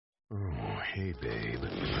Hey, babe.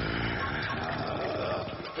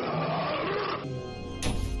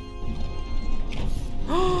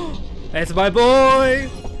 It's my boy!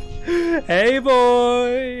 Hey,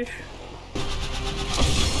 boy!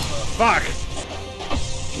 Fuck!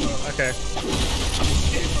 Okay.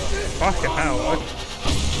 Fucking hell. What?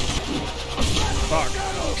 Fuck.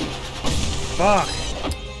 Fuck.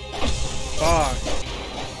 Fuck.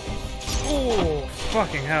 Oh,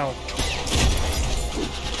 fucking hell.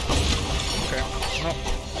 Okay. No.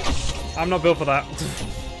 I'm not built for that.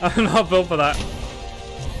 I'm not built for that.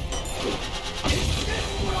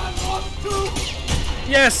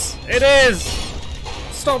 Yes, it is!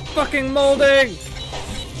 Stop fucking molding!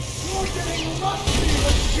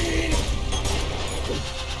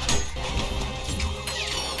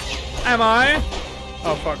 Am I?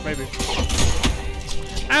 Oh fuck, maybe.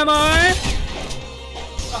 Am I?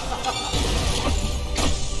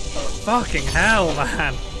 Fucking hell,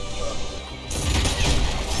 man.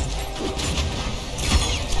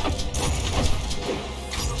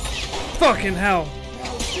 Fucking hell.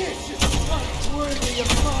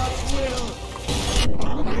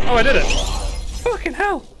 Oh, I did it. Fucking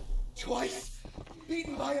hell. Twice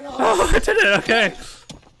beaten by an arm. Oh, I did it, okay.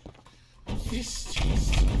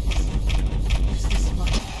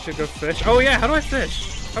 Should go fish. Oh yeah, how do I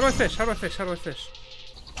fish? How do I fish? How do I fish? How do I fish?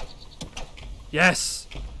 Yes!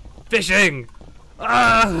 Fishing!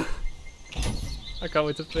 Ah! I can't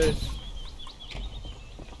wait to fish.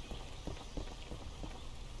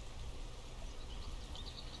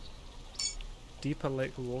 Deeper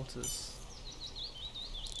lake waters.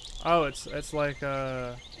 Oh, it's like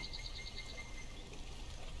how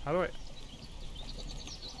do I?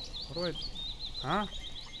 What do I? Huh?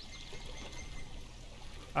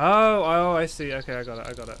 Oh, I see. Okay, I got it.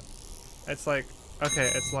 I got it. It's like,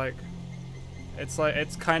 okay,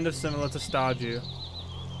 it's kind of similar to Stardew.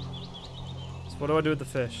 So what do I do with the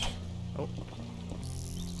fish? Oh.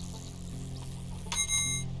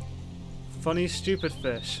 Funny, stupid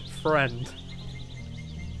fish. Friend.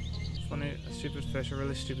 Funny, a stupid fish, a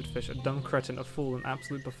really stupid fish, a dumb cretin, a fool, an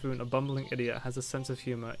absolute buffoon, a bumbling idiot, has a sense of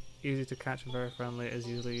humor, easy to catch and very friendly, is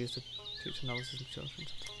usually used to teach novices and children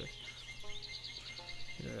to fish.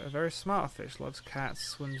 A very smart fish, loves cats,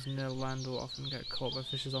 swims near land, will often get caught by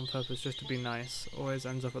fishes on purpose just to be nice, always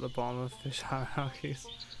ends up at the bottom of fish hierarchies.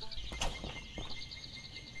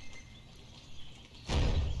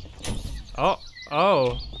 Oh!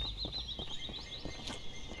 Oh!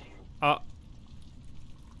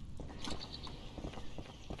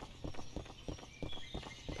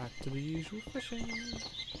 Back to the usual fishing.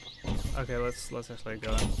 Okay, let's actually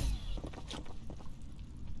go in.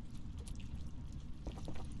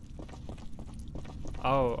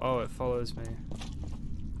 Oh, it follows me.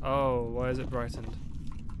 Oh, why is it brightened?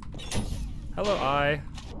 Hello, eye.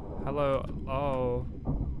 Hello. Oh.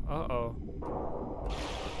 Uh-oh.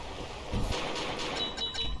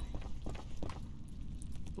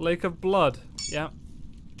 Lake of blood. Yeah.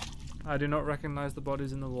 I do not recognize the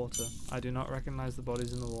bodies in the water. I do not recognize the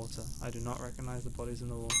bodies in the water. I do not recognize the bodies in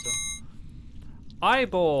the water.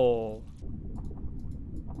 Eyeball!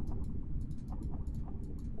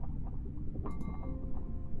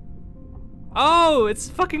 Oh, it's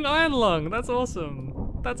fucking Iron Lung! That's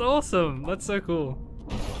awesome! That's awesome! That's so cool.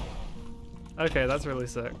 Okay, that's really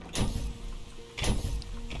sick.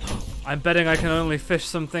 I'm betting I can only fish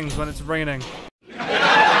some things when it's raining.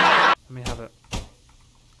 Let me have it.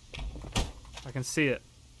 I can see it.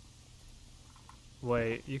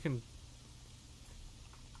 Wait, you can...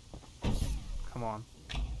 Come on.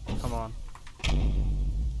 Come on.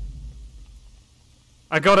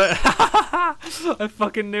 I got it! I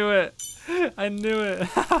fucking knew it! I knew it!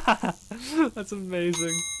 That's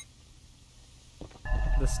amazing.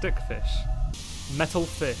 The stickfish. Metal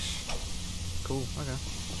fish. Cool, okay.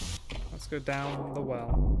 Let's go down the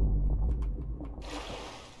well.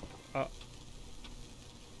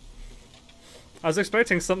 I was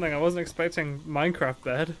expecting something, I wasn't expecting Minecraft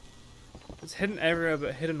bed. It's hidden area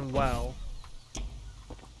but hidden well.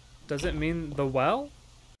 Does it mean the well?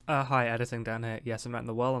 Hi, editing down here. Yes, I meant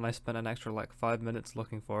the well and I spent an extra like 5 minutes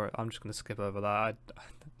looking for it. I'm just gonna skip over that.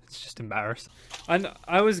 It's just embarrassing. And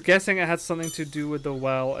I was guessing it had something to do with the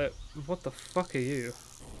well. What the fuck are you?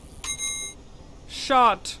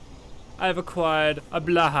 Shot! I have acquired a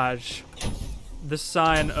blahaj. The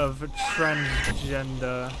sign of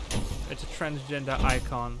transgender. It's a transgender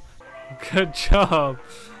icon. Good job.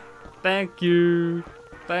 Thank you.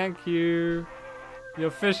 Thank you. Your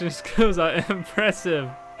fishing skills are impressive.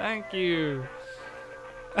 Thank you.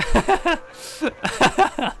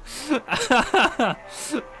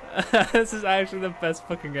 This is actually the best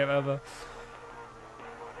fucking game ever.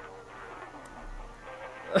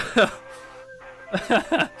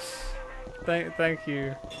 Thank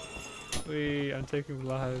you. I'm taking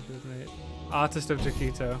lives with me. Artist of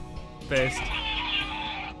Chiquito. Based.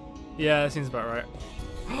 Yeah, that seems about right.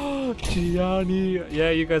 Gianni!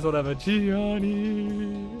 Yeah, you guys whatever.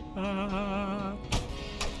 Gianni! Ah.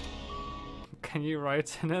 Can you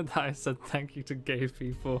write in it that I said thank you to gay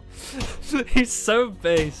people? He's so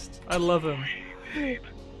based. I love him.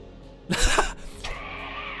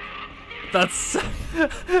 That's...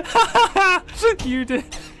 You did...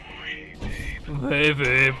 Hey,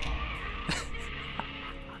 babe.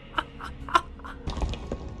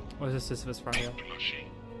 What is this Sisyphus from you?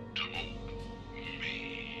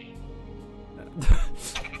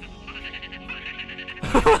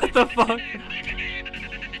 What the fuck?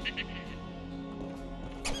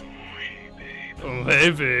 Oh,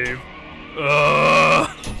 hey, babe.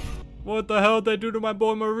 What the hell did they do to my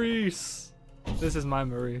boy Maurice? This is my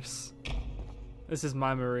Maurice. This is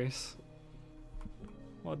my Maurice.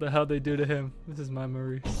 What the hell they do to him? This is my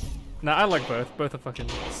Maurice. Nah, I like both. Both are fucking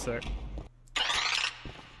sick.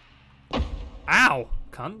 Ow!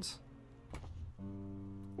 Cunt.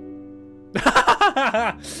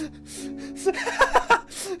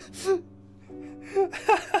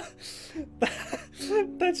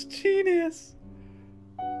 That's genius.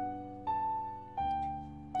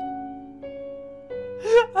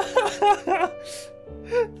 The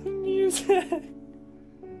music.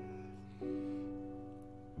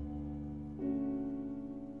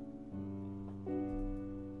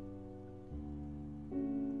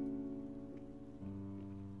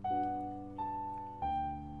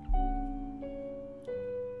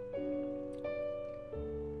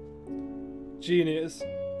 Genius.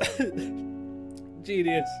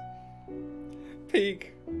 Genius.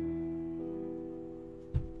 Peak.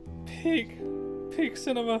 Peak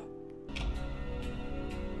cinema.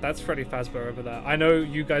 That's Freddy Fazbear over there. I know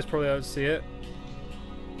you guys probably don't see it.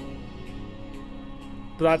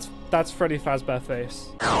 But that's Freddy Fazbear face.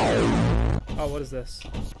 Oh, what is this?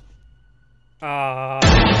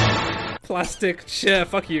 Plastic chair.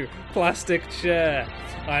 Fuck you. Plastic chair.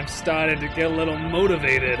 I'm starting to get a little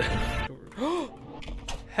motivated.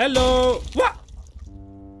 Hello. What?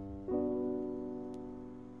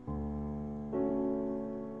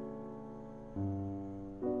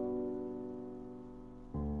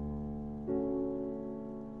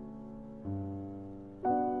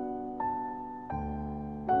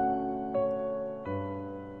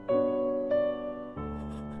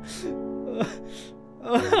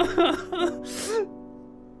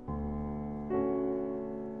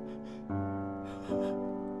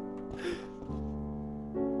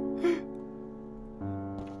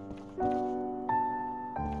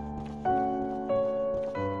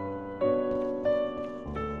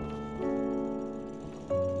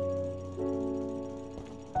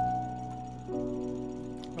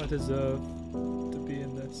 I deserve to be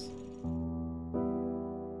in this.